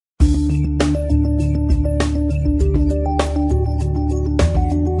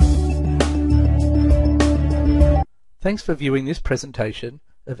Thanks for viewing this presentation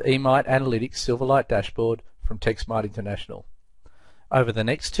of eMite Analytics Silverlight Dashboard from TechSMART International. Over the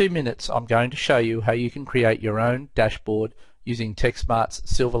next 2 minutes I'm going to show you how you can create your own dashboard using TechSMART's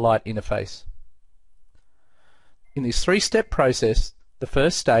Silverlight interface. In this 3-step process, the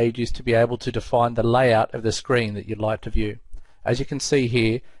first stage is to be able to define the layout of the screen that you'd like to view. As you can see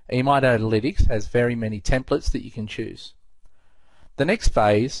here, eMite Analytics has very many templates that you can choose. The next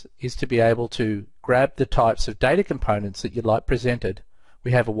phase is to be able to grab the types of data components that you'd like presented.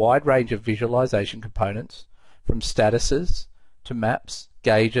 We have a wide range of visualization components, from statuses to maps,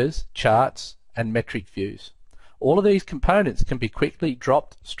 gauges, charts, and metric views. All of these components can be quickly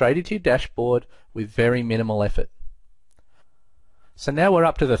dropped straight into your dashboard with very minimal effort. So now we're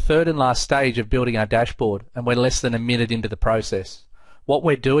up to the third and last stage of building our dashboard, and we're less than a minute into the process. What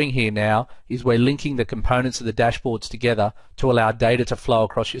we're doing here now is we're linking the components of the dashboards together to allow data to flow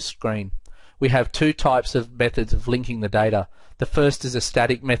across your screen. We have 2 types of methods of linking the data. The first is a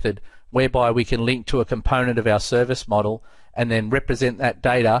static method, whereby we can link to a component of our service model and then represent that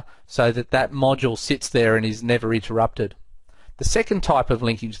data so that that module sits there and is never interrupted. The second type of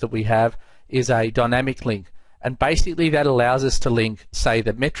linkage that we have is a dynamic link, and basically that allows us to link, say,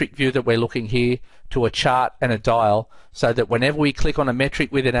 the metric view that we're looking here to a chart and a dial, so that whenever we click on a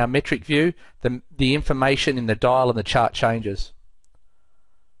metric within our metric view, the information in the dial and the chart changes.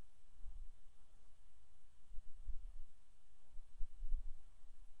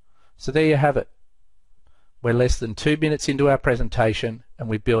 So there you have it. We're less than 2 minutes into our presentation and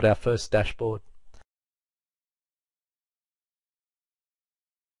we built our first dashboard.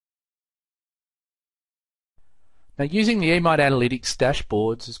 Now, using the eMite Analytics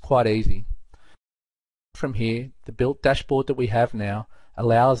dashboards is quite easy. From here, the built dashboard that we have now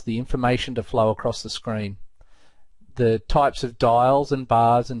allows the information to flow across the screen. The types of dials and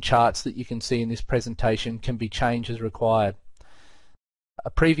bars and charts that you can see in this presentation can be changed as required. A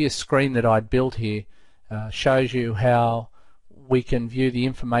previous screen that I'd built here shows you how we can view the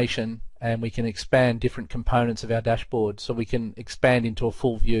information and we can expand different components of our dashboard. So we can expand into a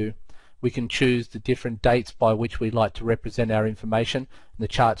full view. We can choose the different dates by which we'd like to represent our information, and the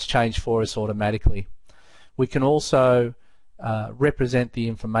charts change for us automatically. We can also represent the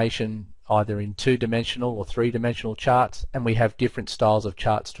information either in 2-dimensional or 3-dimensional charts, and we have different styles of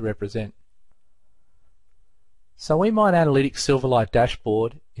charts to represent. So eMite Analytics Silverlight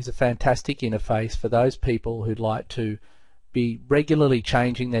Dashboard is a fantastic interface for those people who'd like to be regularly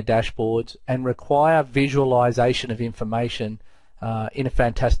changing their dashboards and require visualization of information in a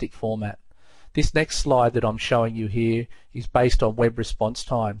fantastic format. This next slide that I'm showing you here is based on web response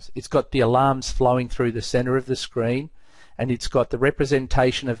times. It's got the alarms flowing through the center of the screen, and it's got the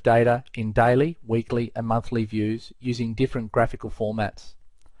representation of data in daily, weekly, and monthly views using different graphical formats.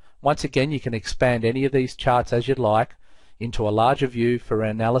 Once again, you can expand any of these charts as you'd like into a larger view for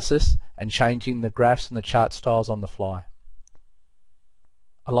analysis and changing the graphs and the chart styles on the fly.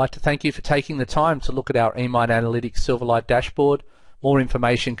 I'd like to thank you for taking the time to look at our eMite Analytics Silverlight Dashboard. More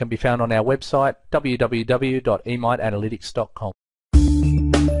information can be found on our website, www.emiteanalytics.com.